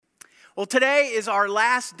Well, today is our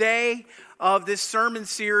last day of this sermon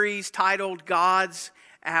series titled God's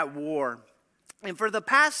at War. And for the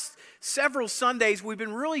past several Sundays, we've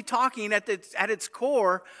been really talking at its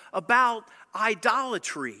core about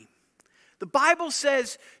idolatry. The Bible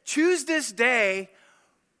says, choose this day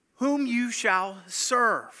whom you shall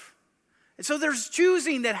serve. And so there's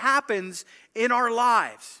choosing that happens in our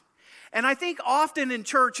lives. And I think often in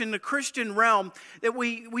church, in the Christian realm, that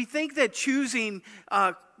we think that choosing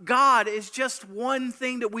God is just one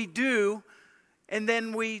thing that we do, and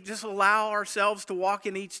then we just allow ourselves to walk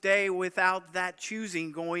in each day without that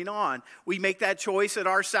choosing going on. We make that choice at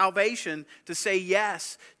our salvation to say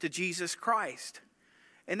yes to Jesus Christ.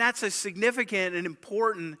 And that's a significant and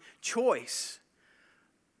important choice.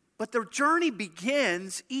 But the journey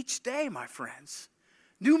begins each day, my friends.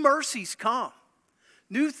 New mercies come.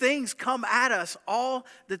 New things come at us all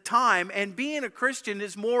the time, and being a Christian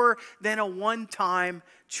is more than a one-time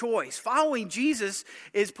choice. Following Jesus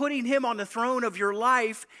is putting him on the throne of your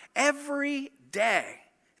life every day.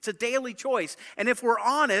 It's a daily choice. And if we're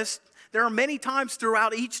honest, there are many times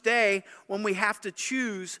throughout each day when we have to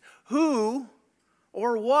choose who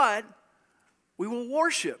or what we will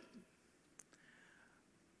worship.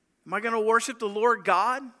 Am I going to worship the Lord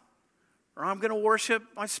God? Or I'm going to worship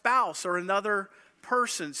my spouse or another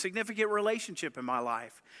person, significant relationship in my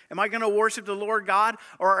life? Am I going to worship the Lord God,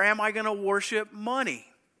 or am I going to worship money?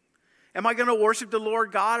 Am I going to worship the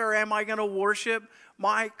Lord God, or am I going to worship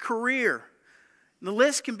my career? And the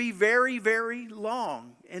list can be very, very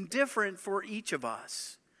long and different for each of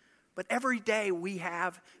us. But every day we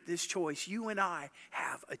have this choice. You and I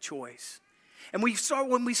have a choice. And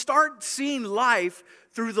when we start seeing life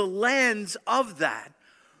through the lens of that,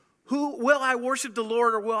 who will I worship the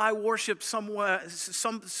Lord, or will I worship something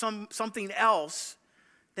else?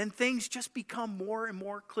 Then things just become more and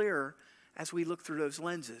more clear as we look through those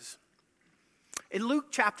lenses. In Luke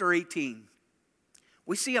chapter 18,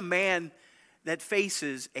 we see a man that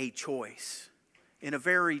faces a choice in a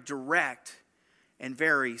very direct and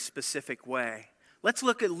very specific way. Let's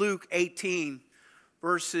look at Luke 18,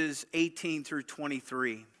 verses 18 through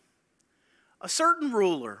 23. A certain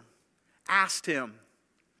ruler asked him,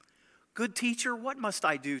 "Good teacher, what must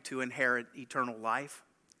I do to inherit eternal life?"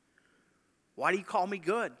 "Why do you call me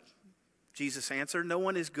good?" Jesus answered, "No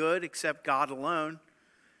one is good except God alone.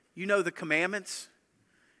 You know the commandments.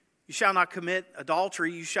 You shall not commit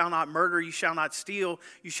adultery. You shall not murder. You shall not steal.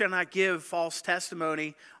 You shall not give false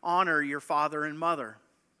testimony. Honor your father and mother."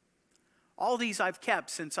 "All these I've kept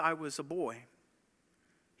since I was a boy,"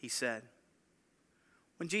 he said.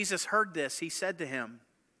 When Jesus heard this, he said to him,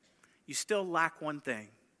 "You still lack one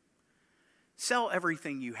thing. Sell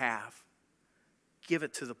everything you have, give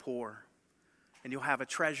it to the poor, and you'll have a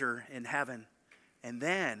treasure in heaven. And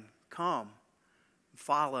then come and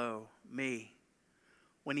follow me."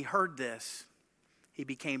 When he heard this, he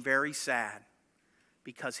became very sad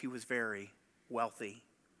because he was very wealthy.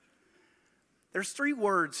 There's three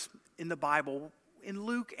words in the Bible. In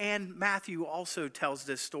Luke and Matthew also tells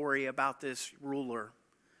this story about this ruler.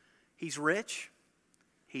 He's rich,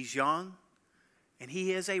 he's young, and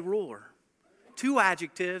he is a ruler. Two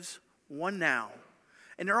adjectives, one noun.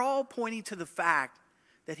 And they're all pointing to the fact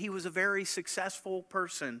that he was a very successful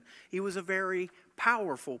person. He was a very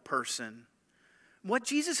powerful person. What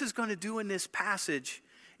Jesus is going to do in this passage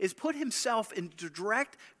is put himself in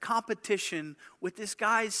direct competition with this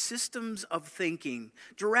guy's systems of thinking,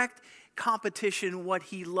 direct competition, what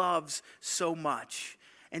he loves so much.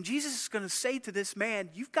 And Jesus is going to say to this man,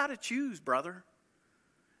 "You've got to choose, brother."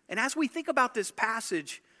 And as we think about this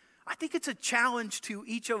passage, I think it's a challenge to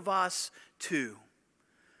each of us too.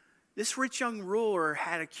 This rich young ruler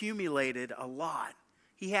had accumulated a lot.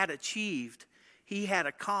 He had achieved. He had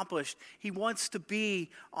accomplished. He wants to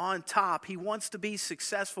be on top. He wants to be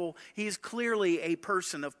successful. He is clearly a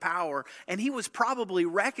person of power. And he was probably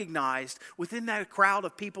recognized within that crowd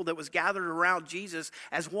of people that was gathered around Jesus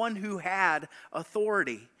as one who had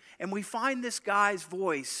authority. And we find this guy's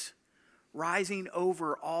voice rising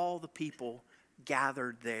over all the people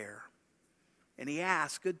gathered there. And he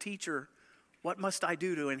asked, "Good teacher, what must I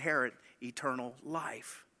do to inherit eternal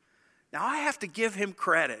life?" Now I have to give him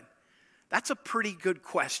credit. That's a pretty good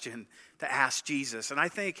question to ask Jesus. And I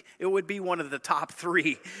think it would be one of the top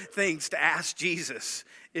three things to ask Jesus.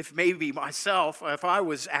 If maybe myself, if I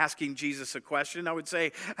was asking Jesus a question, I would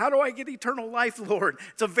say, "How do I get eternal life, Lord?"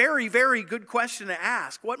 It's a very, very good question to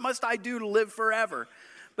ask. What must I do to live forever?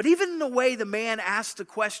 But even the way the man asked the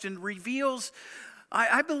question reveals,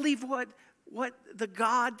 I believe, what the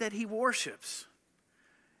God that he worships.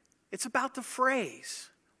 It's about the phrase,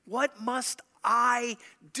 "What must I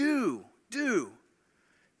do?"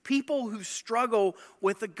 People who struggle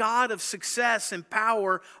with the God of success and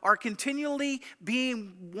power are continually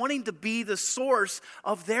wanting to be the source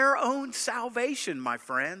of their own salvation, my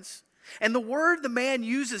friends. And the word the man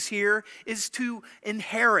uses here is to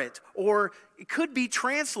inherit, or it could be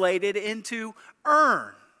translated into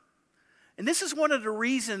earn. And this is one of the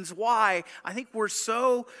reasons why I think we're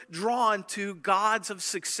so drawn to gods of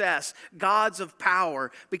success, gods of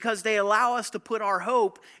power, because they allow us to put our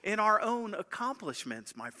hope in our own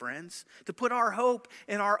accomplishments, my friends, to put our hope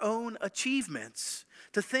in our own achievements,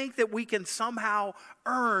 to think that we can somehow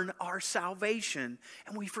earn our salvation.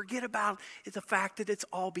 And we forget about the fact that it's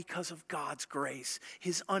all because of God's grace,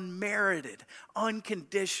 His unmerited,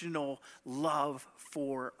 unconditional love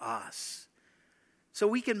for us. So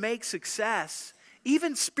we can make success,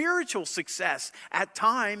 even spiritual success at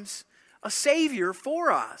times, a savior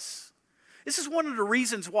for us. This is one of the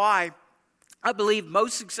reasons why I believe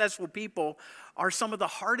most successful people are some of the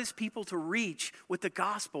hardest people to reach with the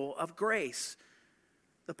gospel of grace.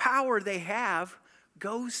 The power they have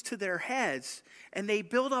goes to their heads, and they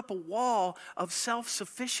build up a wall of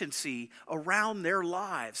self-sufficiency around their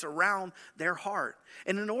lives, around their heart.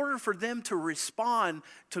 And in order for them to respond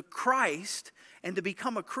to Christ and to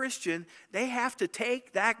become a Christian, they have to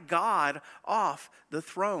take that God off the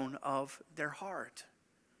throne of their heart.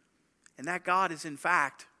 And that God is, in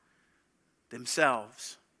fact,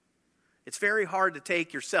 themselves. It's very hard to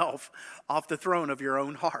take yourself off the throne of your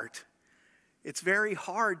own heart. It's very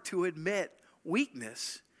hard to admit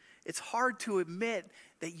weakness. It's hard to admit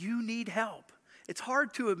that you need help. It's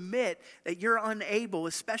hard to admit that you're unable,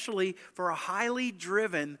 especially for a highly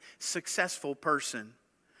driven, successful person.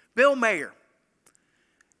 Bill Maher,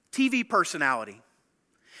 TV personality.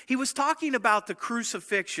 He was talking about the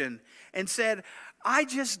crucifixion and said, I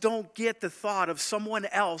just don't get the thought of someone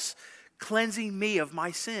else cleansing me of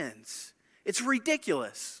my sins. It's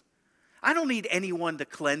ridiculous. I don't need anyone to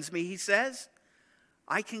cleanse me, he says.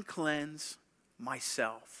 I can cleanse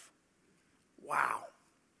myself. Wow.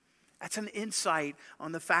 That's an insight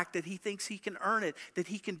on the fact that he thinks he can earn it, that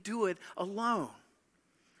he can do it alone.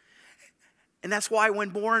 And that's why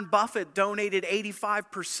when Warren Buffett donated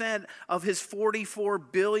 85% of his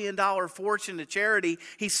 $44 billion fortune to charity,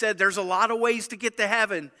 he said there's a lot of ways to get to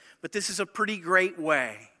heaven, but this is a pretty great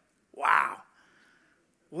way. Wow.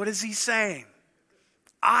 What is he saying?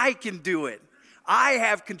 I can do it. I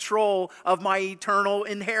have control of my eternal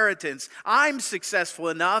inheritance. I'm successful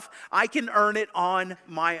enough. I can earn it on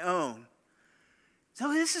my own.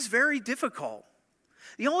 So this is very difficult.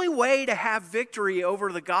 The only way to have victory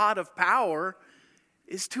over the God of power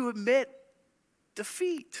is to admit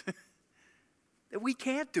defeat, that we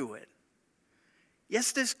can't do it.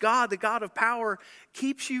 Yes, this God, the God of power,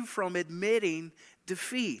 keeps you from admitting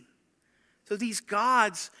defeat. So these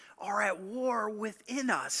gods are at war within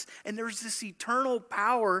us, and there's this eternal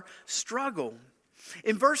power struggle.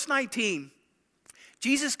 In verse 19,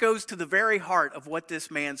 Jesus goes to the very heart of what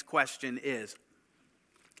this man's question is.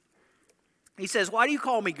 He says, why do you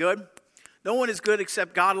call me good? No one is good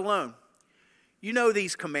except God alone. You know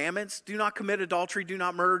these commandments. Do not commit adultery, do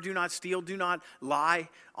not murder, do not steal, do not lie.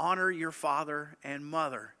 Honor your father and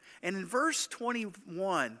mother. And in verse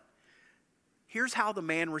 21, here's how the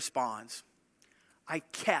man responds. I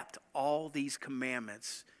kept all these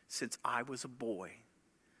commandments since I was a boy.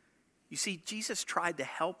 You see, Jesus tried to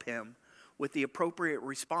help him with the appropriate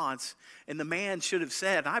response, and the man should have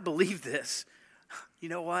said, I believe this. You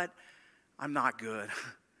know what? I'm not good.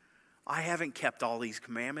 I haven't kept all these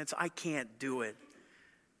commandments. I can't do it.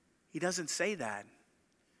 He doesn't say that.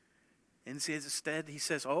 Instead, he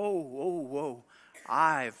says, whoa.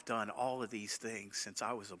 I've done all of these things since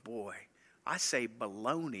I was a boy. I say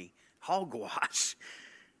baloney, hogwash.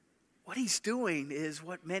 What he's doing is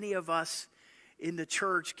what many of us in the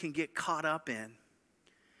church can get caught up in.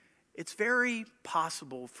 It's very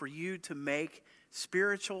possible for you to make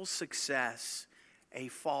spiritual success a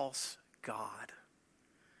false God.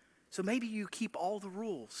 So maybe you keep all the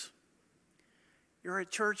rules. You're at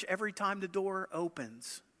church every time the door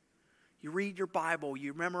opens. You read your Bible,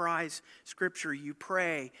 you memorize scripture, you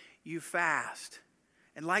pray, you fast.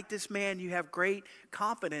 And like this man, you have great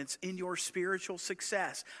confidence in your spiritual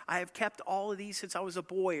success. I have kept all of these since I was a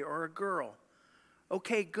boy or a girl.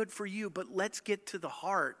 Okay, good for you, but let's get to the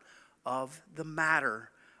heart of the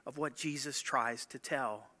matter of what Jesus tries to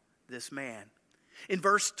tell this man. In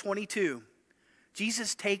verse 22,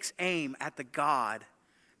 Jesus takes aim at the God,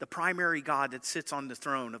 the primary God that sits on the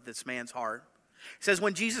throne of this man's heart. It says,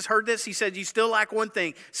 when Jesus heard this, he said, you still lack one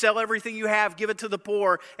thing. Sell everything you have, give it to the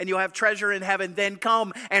poor, and you'll have treasure in heaven. Then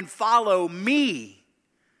come and follow me.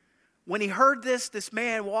 When he heard this, this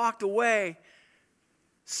man walked away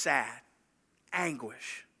sad,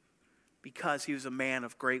 anguish, because he was a man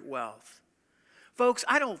of great wealth. Folks,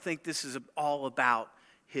 I don't think this is all about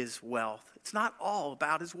his wealth. It's not all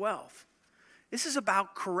about his wealth. This is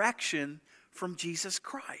about correction from Jesus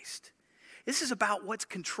Christ. This is about what's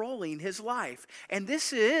controlling his life. And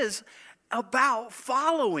this is about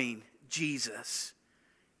following Jesus.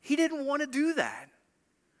 He didn't want to do that.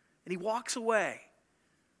 And he walks away.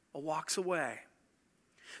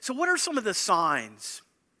 So what are some of the signs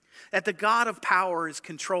that the God of power is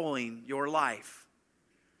controlling your life?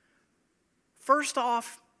 First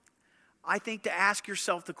off, I think to ask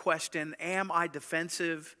yourself the question, am I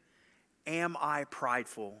defensive? Am I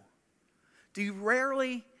prideful? Do you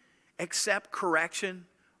rarely accept correction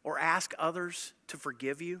or ask others to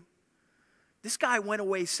forgive you? This guy went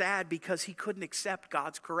away sad because he couldn't accept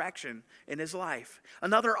God's correction in his life.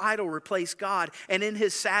 Another idol replaced God, and in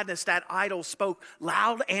his sadness, that idol spoke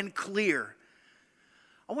loud and clear.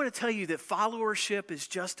 I want to tell you that followership is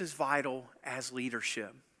just as vital as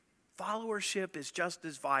leadership. Followership is just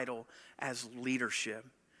as vital as leadership.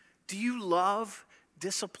 Do you love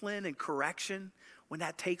discipline and correction when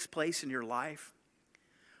that takes place in your life?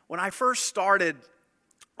 When I first started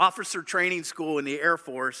officer training school in the Air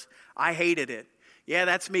Force, I hated it. Yeah,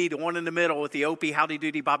 that's me, the one in the middle with the Opie Howdy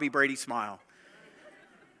Doody Bobby Brady smile.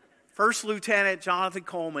 First Lieutenant Jonathan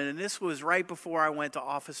Coleman, and this was right before I went to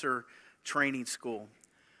officer training school.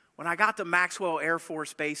 When I got to Maxwell Air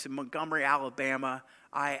Force Base in Montgomery, Alabama,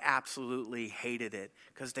 I absolutely hated it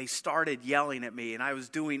because they started yelling at me and I was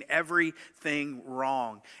doing everything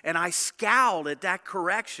wrong. And I scowled at that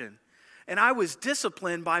correction. And I was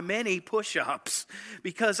disciplined by many push-ups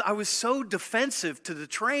because I was so defensive to the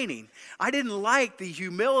training. I didn't like the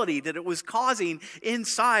humility that it was causing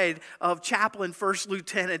inside of Chaplain First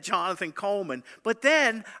Lieutenant Jonathan Coleman. But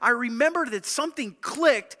then I remembered that something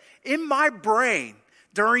clicked in my brain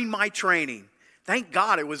during my training. Thank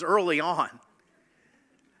God it was early on.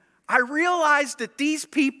 I realized that these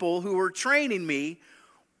people who were training me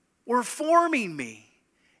were forming me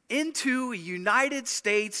into a United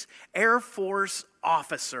States Air Force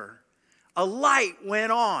officer. A light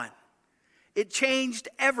went on. It changed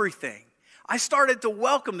everything. I started to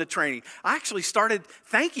welcome the training. I actually started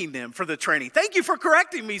thanking them for the training. Thank you for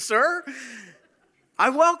correcting me, sir. I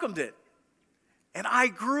welcomed it. And I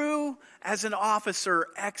grew as an officer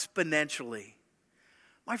exponentially.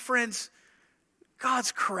 My friends,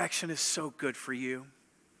 God's correction is so good for you.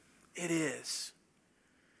 It is.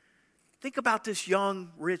 Think about this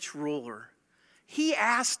young, rich ruler. He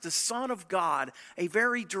asked the Son of God a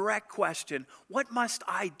very direct question. What must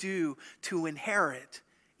I do to inherit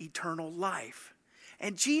eternal life?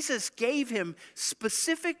 And Jesus gave him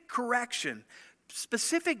specific correction,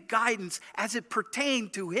 specific guidance as it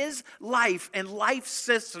pertained to his life and life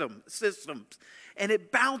systems. And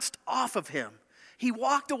it bounced off of him. He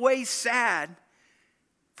walked away sad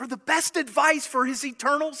for the best advice for his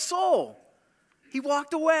eternal soul. He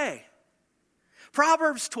walked away.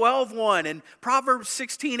 Proverbs 12:1 and Proverbs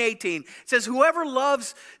 16:18 says, whoever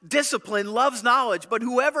loves discipline loves knowledge, but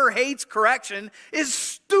whoever hates correction is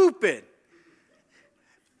stupid.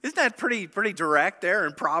 Isn't that pretty direct there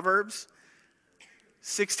in Proverbs?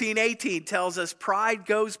 16:18 tells us, pride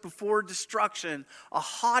goes before destruction, a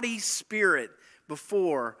haughty spirit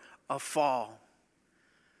before a fall.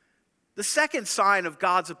 The second sign of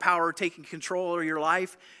God's power taking control of your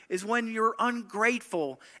life is when you're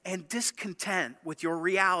ungrateful and discontent with your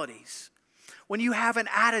realities. When you have an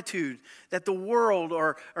attitude that the world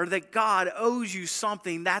or that God owes you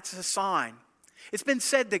something, that's a sign. It's been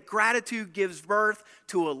said that gratitude gives birth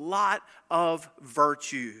to a lot of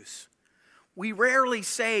virtues. We rarely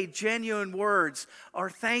say genuine words or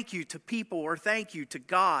thank you to people or thank you to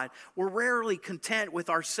God. We're rarely content with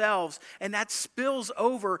ourselves, and that spills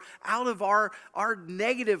over out of our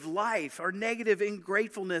negative life, our negative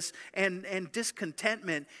ingratefulness and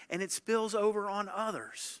discontentment, and it spills over on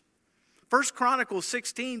others. 1 Chronicles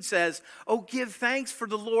 16 says, oh, give thanks for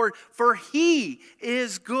the Lord, for he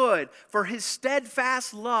is good, for his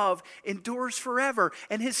steadfast love endures forever.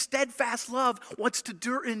 And his steadfast love wants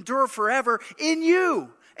to endure forever in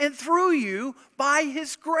you and through you by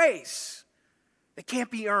his grace. It can't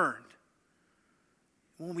be earned.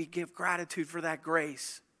 When we give gratitude for that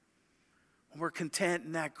grace, when we're content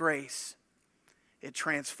in that grace, it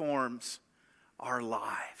transforms our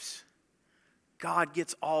lives. God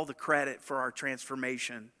gets all the credit for our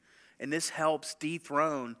transformation, and this helps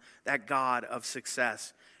dethrone that God of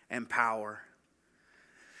success and power.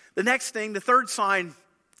 The next thing, the third sign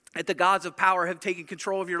that the gods of power have taken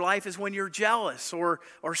control of your life is when you're jealous or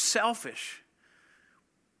selfish.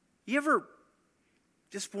 You ever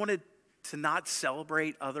just wanted to not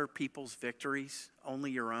celebrate other people's victories,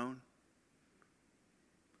 only your own?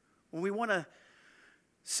 When we want to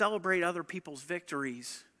celebrate other people's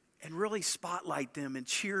victories and really spotlight them and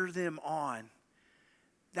cheer them on,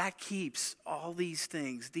 that keeps all these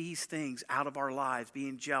things out of our lives,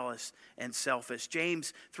 being jealous and selfish.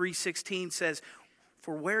 James 3:16 says,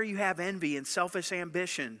 "For where you have envy and selfish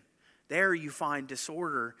ambition, there you find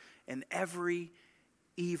disorder and every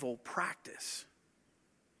evil practice."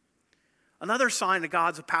 Another sign of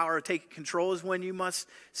God's power to take control is when you must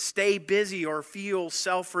stay busy or feel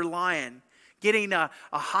self-reliant. Getting a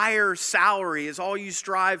higher salary is all you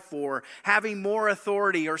strive for. Having more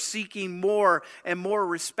authority or seeking more and more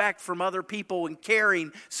respect from other people and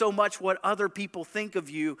caring so much what other people think of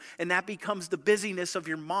you. And that becomes the busyness of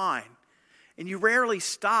your mind. And you rarely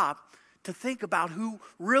stop to think about who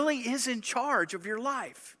really is in charge of your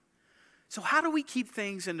life. So how do we keep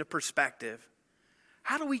things into perspective?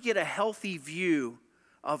 How do we get a healthy view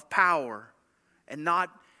of power and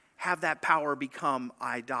not have that power become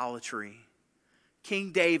idolatry?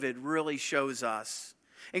 King David really shows us.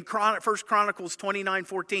 In 1 Chronicles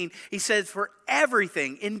 29:14, he says, "For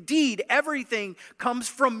everything, indeed everything, comes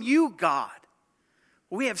from you, God.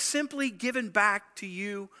 We have simply given back to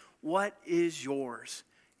you what is yours."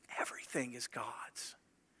 Everything is God's.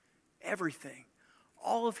 Everything.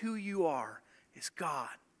 All of who you are is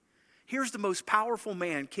God. Here's the most powerful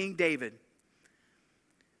man, King David.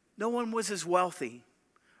 No one was as wealthy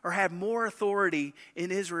or had more authority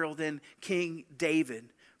in Israel than King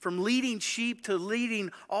David. From leading sheep to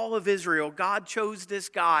leading all of Israel, God chose this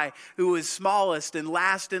guy who was smallest and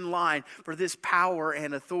last in line for this power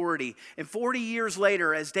and authority. And 40 years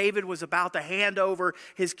later, as David was about to hand over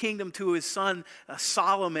his kingdom to his son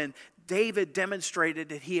Solomon, David demonstrated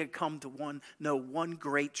that he had come to know one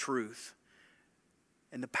great truth.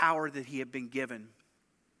 And the power that he had been given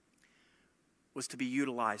was to be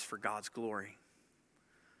utilized for God's glory.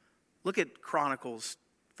 Look at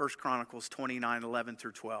 1 Chronicles 29:11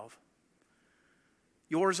 through 12.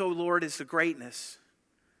 "Yours, O Lord, is the greatness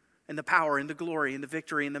and the power and the glory and the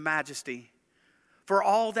victory and the majesty. For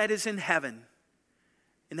all that is in heaven,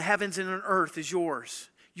 in the heavens and on earth is yours.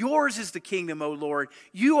 Yours is the kingdom, O Lord.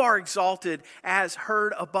 You are exalted as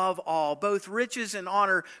heard above all. Both riches and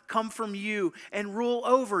honor come from you and rule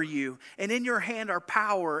over you. And in your hand are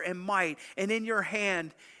power and might. And in your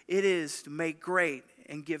hand it is to make great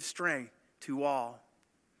and give strength to all."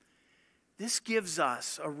 This gives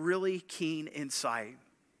us a really keen insight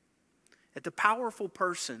that the powerful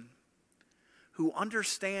person who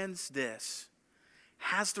understands this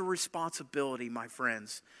has the responsibility, my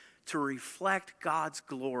friends, to reflect God's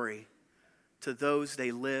glory to those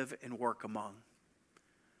they live and work among.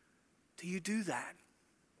 Do you do that?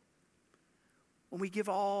 When we give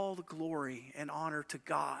all the glory and honor to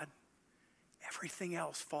God, everything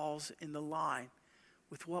else falls in the line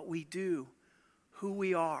with what we do, who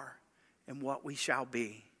we are, and what we shall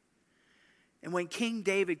be. And when King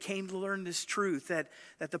David came to learn this truth, that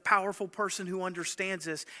the powerful person who understands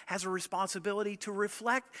this has a responsibility to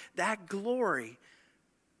reflect that glory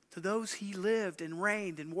to those he lived and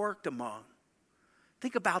reigned and worked among.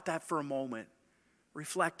 Think about that for a moment.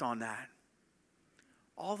 Reflect on that.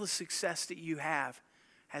 All the success that you have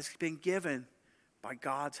has been given by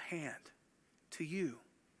God's hand to you.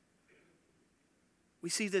 We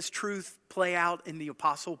see this truth play out in the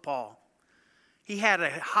Apostle Paul. He had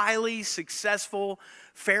a highly successful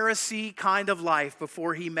Pharisee kind of life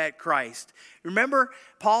before he met Christ. Remember,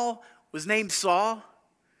 Paul was named Saul.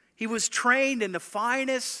 He was trained in the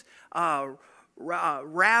finest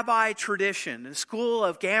rabbi tradition, the school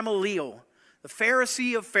of Gamaliel, the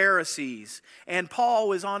Pharisee of Pharisees. And Paul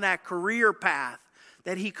was on that career path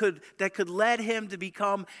that could lead him to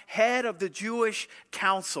become head of the Jewish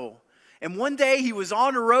council. And one day he was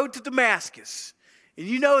on the road to Damascus. And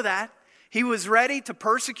you know that. He was ready to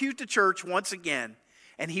persecute the church once again.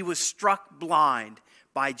 And he was struck blind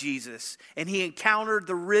by Jesus. And he encountered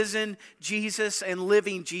the risen Jesus and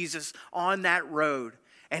living Jesus on that road.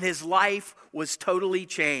 And his life was totally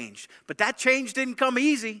changed. But that change didn't come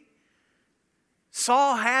easy.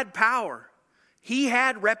 Saul had power. He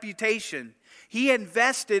had reputation. He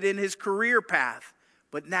invested in his career path.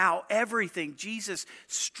 But now everything, Jesus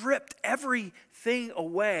stripped everything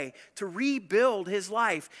away to rebuild his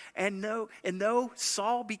life. And though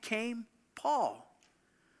Saul became Paul,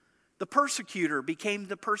 the persecutor became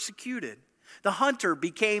the persecuted. The hunter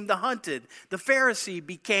became the hunted. The Pharisee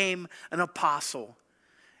became an apostle.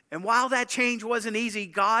 And while that change wasn't easy,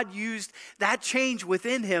 God used that change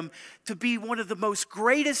within him to be one of the most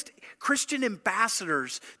greatest Christian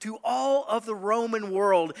ambassadors to all of the Roman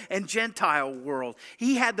world and Gentile world.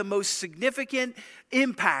 He had the most significant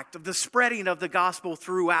impact of the spreading of the gospel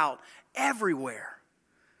throughout, everywhere.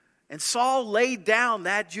 And Saul laid down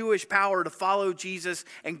that Jewish power to follow Jesus,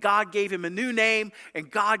 and God gave him a new name, and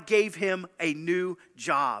God gave him a new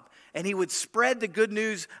job. And he would spread the good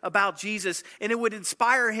news about Jesus, and it would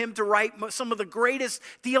inspire him to write some of the greatest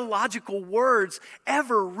theological words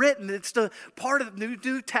ever written. It's the part of the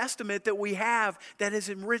New Testament that we have that has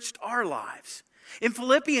enriched our lives. In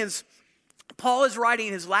Philippians, Paul is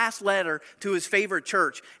writing his last letter to his favorite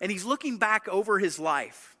church, and he's looking back over his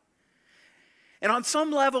life. And on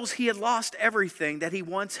some levels, he had lost everything that he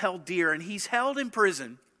once held dear, and he's held in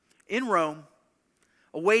prison in Rome,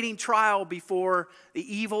 awaiting trial before the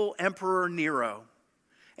evil Emperor Nero.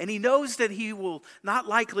 And he knows that he will not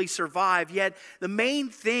likely survive, yet the main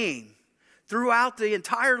thing throughout the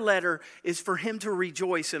entire letter is for him to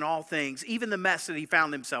rejoice in all things, even the mess that he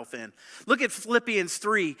found himself in. Look at Philippians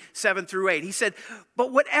 3, 7 through 8. He said,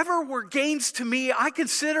 "But whatever were gains to me, I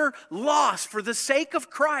consider loss for the sake of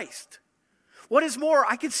Christ. What is more,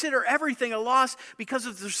 I consider everything a loss because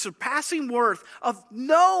of the surpassing worth of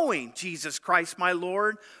knowing Jesus Christ my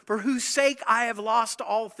Lord, for whose sake I have lost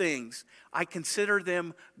all things. I consider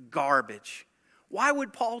them garbage." Why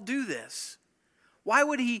would Paul do this? Why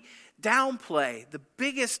would he downplay the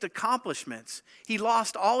biggest accomplishments? He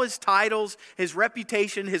lost all his titles, his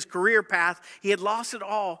reputation, his career path. He had lost it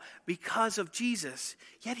all because of Jesus.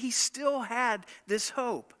 Yet he still had this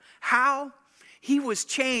hope. How? He was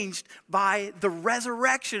changed by the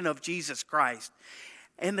resurrection of Jesus Christ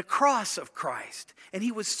and the cross of Christ. And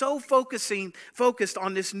he was so focused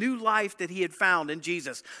on this new life that he had found in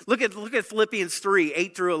Jesus. Look at Philippians 3,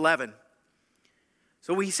 8 through 11.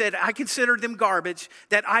 So he said, "I consider them garbage,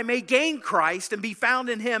 that I may gain Christ and be found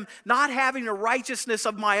in him, not having a righteousness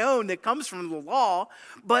of my own that comes from the law,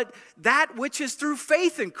 but that which is through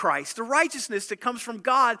faith in Christ, the righteousness that comes from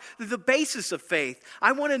God through the basis of faith.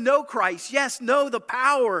 I want to know Christ, yes, know the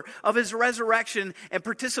power of his resurrection and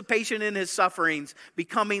participation in his sufferings,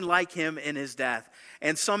 becoming like him in his death,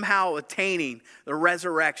 and somehow attaining the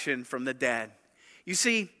resurrection from the dead." You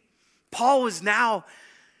see, Paul was now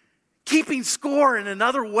keeping score in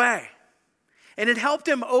another way. And it helped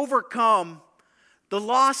him overcome the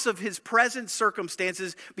loss of his present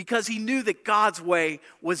circumstances because he knew that God's way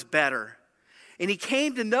was better. And he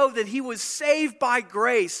came to know that he was saved by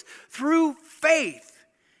grace through faith.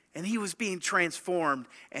 And he was being transformed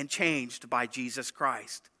and changed by Jesus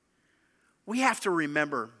Christ. We have to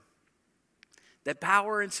remember that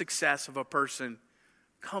power and success of a person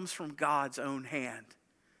comes from God's own hand,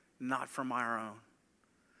 not from our own.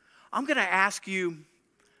 I'm going to ask you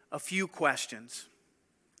a few questions.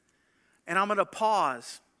 And I'm going to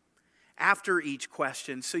pause after each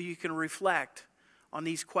question so you can reflect on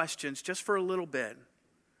these questions just for a little bit.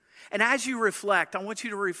 And as you reflect, I want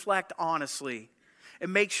you to reflect honestly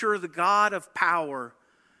and make sure the God of power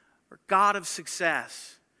or God of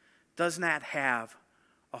success does not have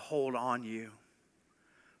a hold on you.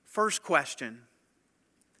 First question: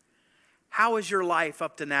 how has your life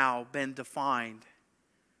up to now been defined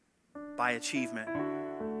by achievement?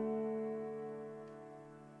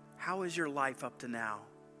 How has your life up to now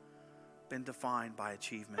been defined by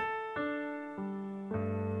achievement?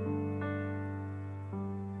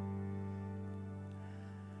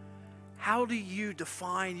 How do you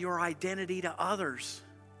define your identity to others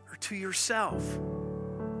or to yourself?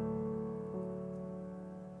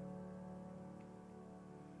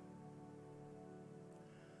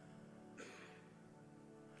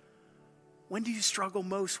 When do you struggle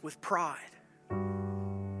most with pride?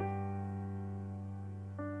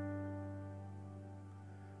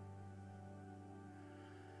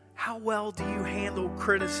 How well do you handle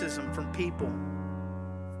criticism from people?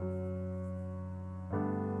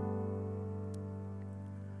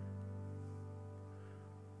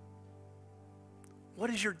 What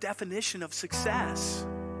is your definition of success?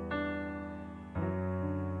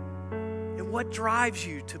 And what drives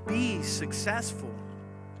you to be successful?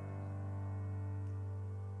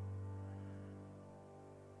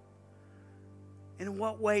 In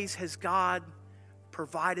what ways has God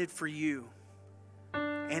provided for you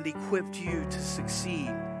and equipped you to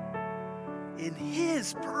succeed in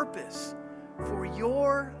his purpose for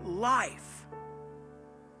your life?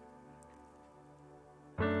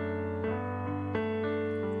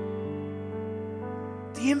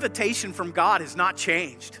 The invitation from God has not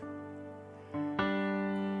changed.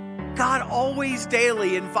 God always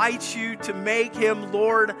daily invites you to make him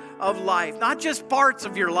Lord of life. Not just parts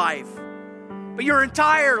of your life, but your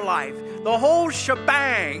entire life, the whole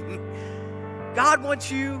shebang. God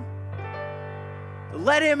wants you to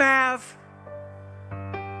let him have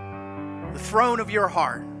the throne of your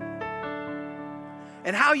heart.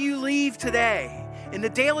 And how you leave today, and the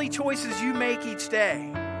daily choices you make each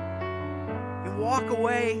day, and walk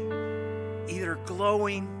away either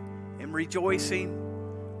glowing and rejoicing,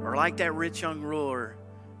 or like that rich young ruler,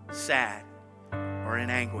 sad or in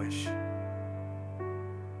anguish.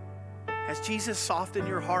 Has Jesus softened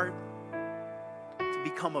your heart to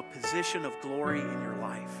become a position of glory in your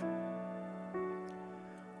life?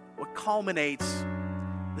 What culminates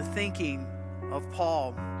the thinking of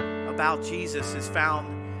Paul about Jesus is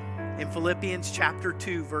found in Philippians chapter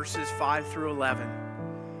 2, verses 5 through 11.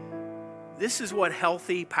 This is what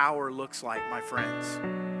healthy power looks like, my friends.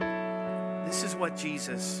 This is what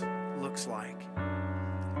Jesus looks like.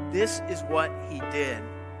 This is what he did.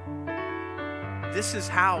 This is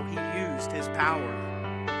how he used his power.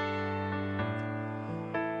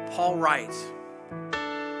 Paul writes,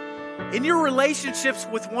 in your relationships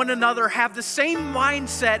with one another, have the same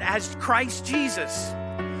mindset as Christ Jesus,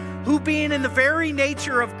 who being in the very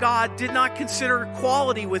nature of God did not consider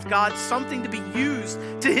equality with God something to be used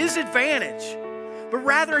to his advantage, but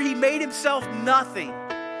rather he made himself nothing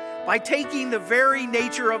by taking the very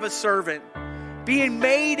nature of a servant, being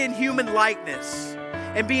made in human likeness,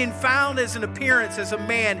 and being found as an appearance as a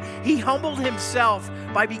man. He humbled himself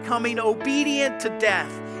by becoming obedient to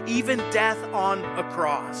death, even death on a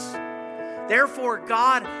cross. Therefore,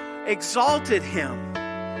 God exalted him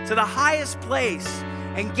to the highest place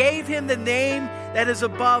and gave him the name that is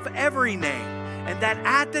above every name, and that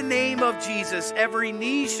at the name of Jesus every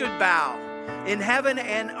knee should bow, in heaven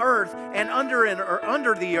and earth and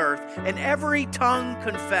under the earth, and every tongue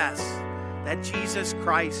confess that Jesus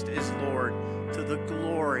Christ is Lord, to the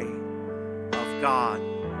glory of God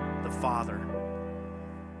the Father.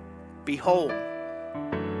 Behold,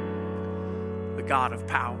 the God of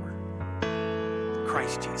power,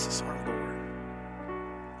 Christ Jesus our Lord.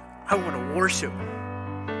 I want to worship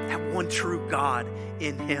that one true God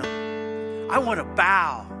in him. I want to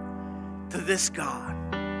bow to this God,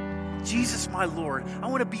 Jesus my Lord. I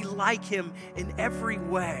want to be like him in every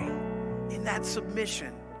way, in that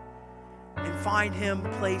submission, and find him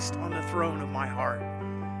placed on the throne of my heart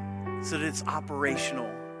so that it's operational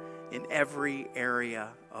in every area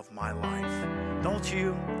of my life. Don't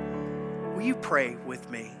you? Will you pray with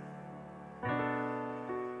me?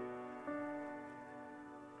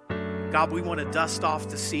 God, we want to dust off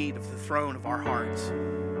the seat of the throne of our hearts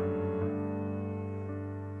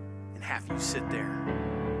and have you sit there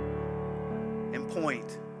and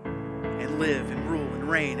point and live and rule and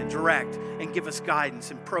reign and direct and give us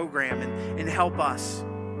guidance and program and help us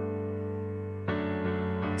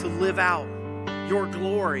to live out your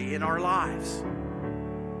glory in our lives.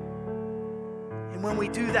 And when we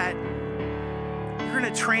do that, you're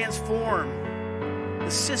going to transform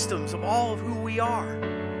the systems of all of who we are.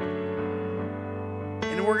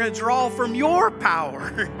 And we're going to draw from your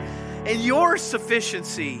power and your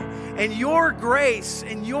sufficiency and your grace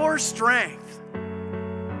and your strength.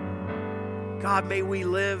 God, may we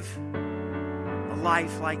live a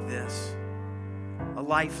life like this, a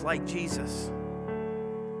life like Jesus,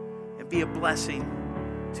 and be a blessing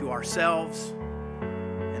to ourselves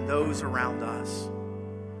and those around us.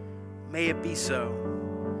 May it be so.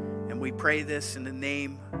 And we pray this in the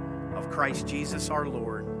name of Christ Jesus our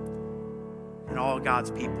Lord. And all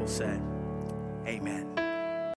God's people said, amen.